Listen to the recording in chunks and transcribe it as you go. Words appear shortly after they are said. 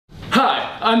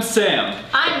I'm Sam.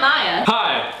 I'm Maya.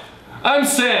 Hi, I'm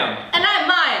Sam. And I'm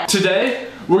Maya. Today,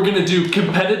 we're gonna do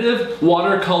competitive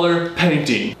watercolor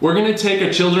painting. We're gonna take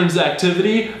a children's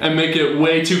activity and make it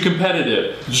way too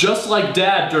competitive. Just like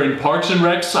Dad during Parks and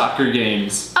Rec soccer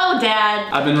games. Oh,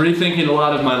 Dad. I've been rethinking a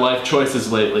lot of my life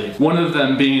choices lately. One of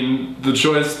them being the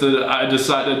choice that I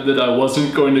decided that I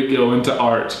wasn't going to go into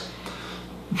art.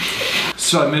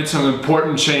 So I made some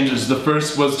important changes. The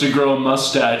first was to grow a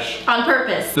mustache. On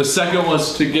purpose. The second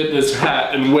was to get this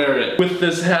hat and wear it. With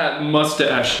this hat and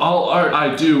mustache, all art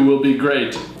I do will be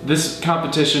great. This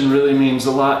competition really means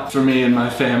a lot for me and my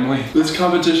family. This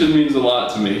competition means a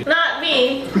lot to me. Not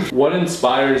me. What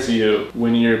inspires you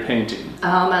when you're painting?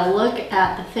 I look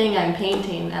at the thing I'm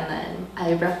painting and then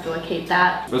I replicate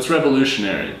that. That's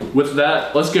revolutionary. With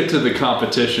that, let's get to the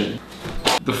competition.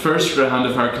 The first round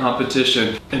of our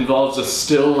competition involves a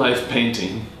still life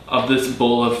painting of this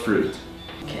bowl of fruit.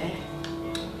 Okay.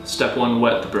 Step 1,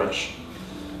 wet the brush.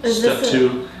 Is Step this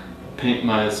 2, paint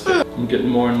Maya's face. I'm getting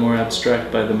more and more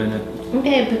abstract by the minute.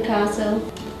 Okay, Picasso.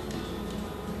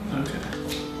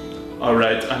 Okay.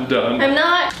 Alright, I'm done. I'm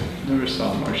not. Never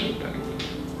saw Marcia paint.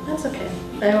 That's okay.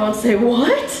 I won't say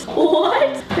what?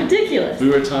 What? Ridiculous. We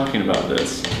were talking about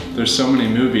this. There's so many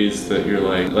movies that you're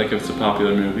like if it's a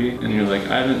popular movie, and you're like,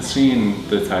 I haven't seen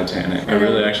the Titanic. I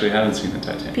really actually haven't seen the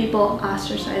Titanic. People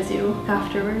ostracize you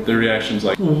afterward. The reaction's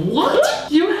like, what?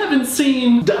 You haven't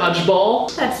seen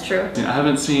Dodgeball? That's true. I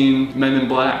haven't seen Men in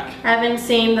Black. I haven't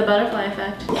seen The Butterfly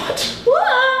Effect. What?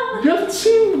 What? You haven't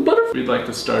seen The Butterfly? We'd like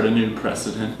to start a new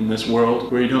precedent in this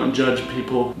world where you don't judge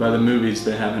people by the movies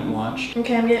they haven't watched.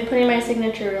 Okay, I'm putting my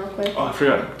signature real quick. Oh, I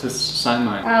forgot to sign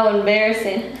mine. Oh,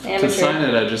 embarrassing. Amateur. To sign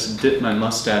it, I just dip my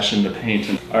mustache into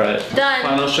paint. Alright, Done.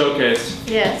 final showcase.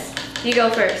 Yes. You go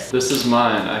first. This is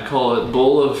mine. I call it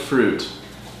Bowl of Fruit.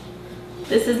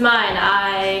 This is mine.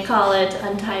 I call it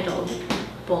Untitled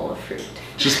Bowl of Fruit.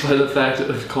 Just by the fact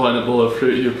of calling it Bowl of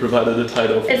Fruit, you provided a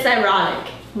title. It's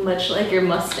ironic, much like your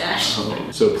mustache.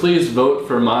 So please vote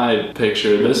for my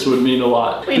picture. This would mean a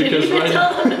lot. We didn't even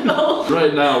tell them to vote.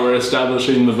 Right now, we're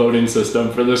establishing the voting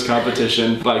system for this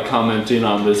competition by commenting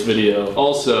on this video.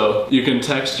 Also, you can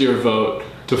text your vote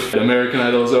to American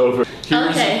Idol's over.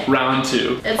 Here's round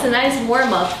 2. It's a nice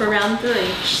warm-up for round 3.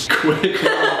 Just quick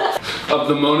of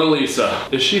the Mona Lisa.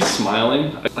 Is she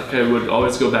smiling? Like I would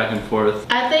always go back and forth.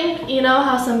 I think, you know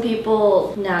how some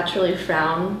people naturally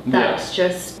frown? That's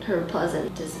just her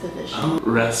pleasant disposition.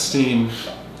 Resting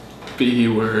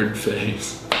B-word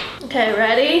face. Okay,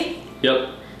 ready?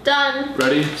 Yep. Done.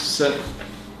 Ready, set.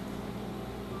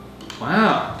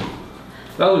 Wow.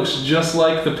 That looks just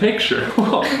like the picture.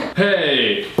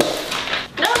 Hey!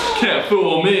 No! Can't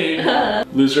fool me!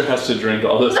 Loser has to drink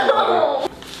all this water.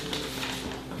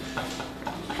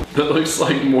 That looks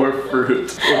like more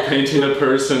fruit. We're painting a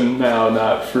person now,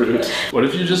 not fruit. What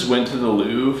if you just went to the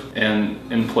Louvre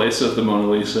and in place of the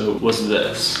Mona Lisa was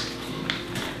this?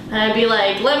 And I'd be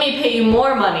like, let me pay you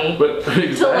more money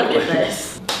Exactly. to look at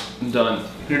this. I'm done.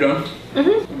 You're done?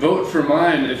 Mm-hmm. Vote for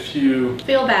mine if you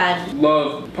feel bad.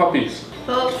 Love puppies.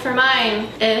 Vote for mine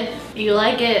if you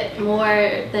like it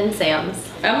more than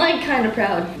Sam's. I'm like kind of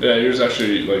proud. Yeah, yours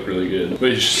actually like really good.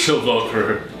 But you should still vote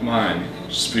for mine.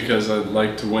 Just because I'd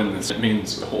like to win this. It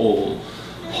means a whole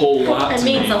lot to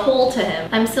me. It means a whole to him.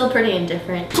 I'm still pretty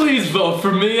indifferent. Please vote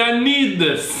for me, I need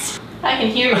this. I can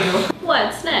hear you.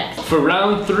 What's next? For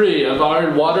round 3 of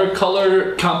our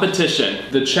watercolor competition,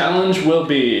 the challenge will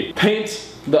be paint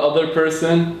the other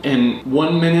person in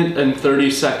 1 minute and 30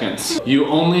 seconds. You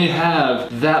only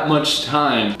have that much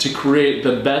time to create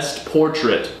the best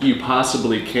portrait you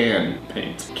possibly can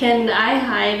paint. Can I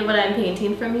hide what I'm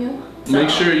painting from you? Make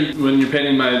sure when you're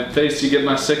painting my face, you get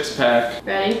my 6-pack.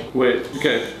 Ready? Wait,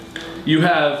 okay. You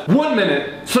have 1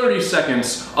 minute, 30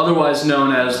 seconds, otherwise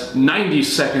known as 90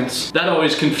 seconds. That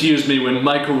always confused me when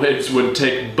microwaves would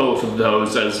take both of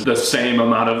those as the same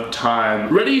amount of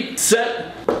time. Ready,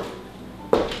 set,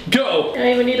 go! I don't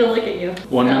even need to look at you.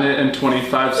 1 minute and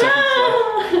 25 seconds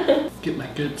left. Get my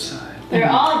good side. They're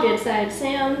all good sides,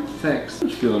 Sam. Thanks. I'm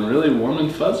feeling really warm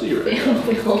and fuzzy right now.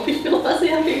 We hope you feel fuzzy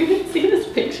after you can see this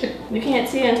picture. You can't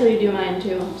see it until you do mine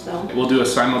too, so. We'll do a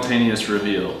simultaneous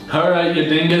reveal. Alright, you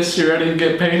dingus, you ready to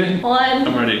get painted? 1,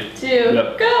 I'm ready. 2,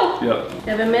 Yep. go! Yep.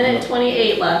 You have 1 minute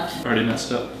 28 left. Already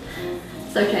messed up.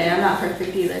 It's okay, I'm not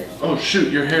perfect either. Oh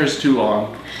shoot, your hair's too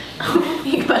long.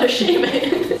 You better shave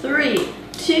it. 3,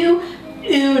 2,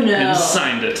 Uno. And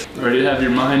signed it. Ready to have your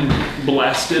mind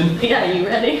blasted? Yeah, you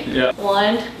ready? Yeah.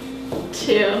 1,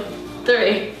 2,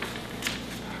 3.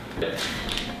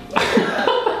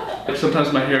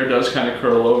 Sometimes my hair does kind of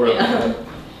curl over. Yeah.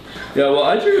 Yeah, well,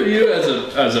 I drew you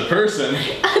as a person,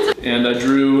 and I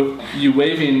drew you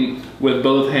waving with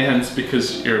both hands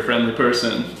because you're a friendly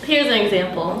person. Here's an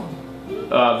example.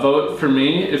 Vote for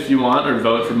me if you want, or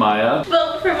vote for Maya.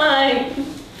 Vote for mine,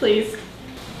 please.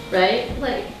 Right?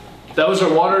 Like. That was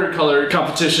our watercolor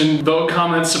competition. Vote,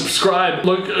 comment, subscribe.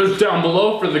 Look down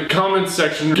below for the comments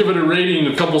section. Give it a rating,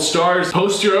 a couple stars.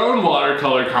 Post your own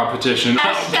watercolor competition.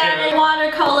 Hashtag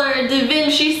watercolor Da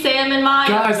Vinci Sam and Maya.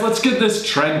 Guys, let's get this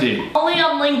trending. Only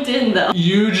on LinkedIn though.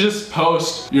 You just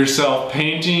post yourself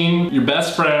painting your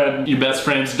best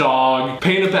friend's dog.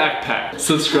 Paint a backpack.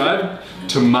 Subscribe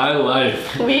to my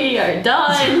life. We are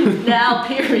done now,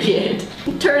 period.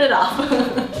 Turn it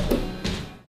off.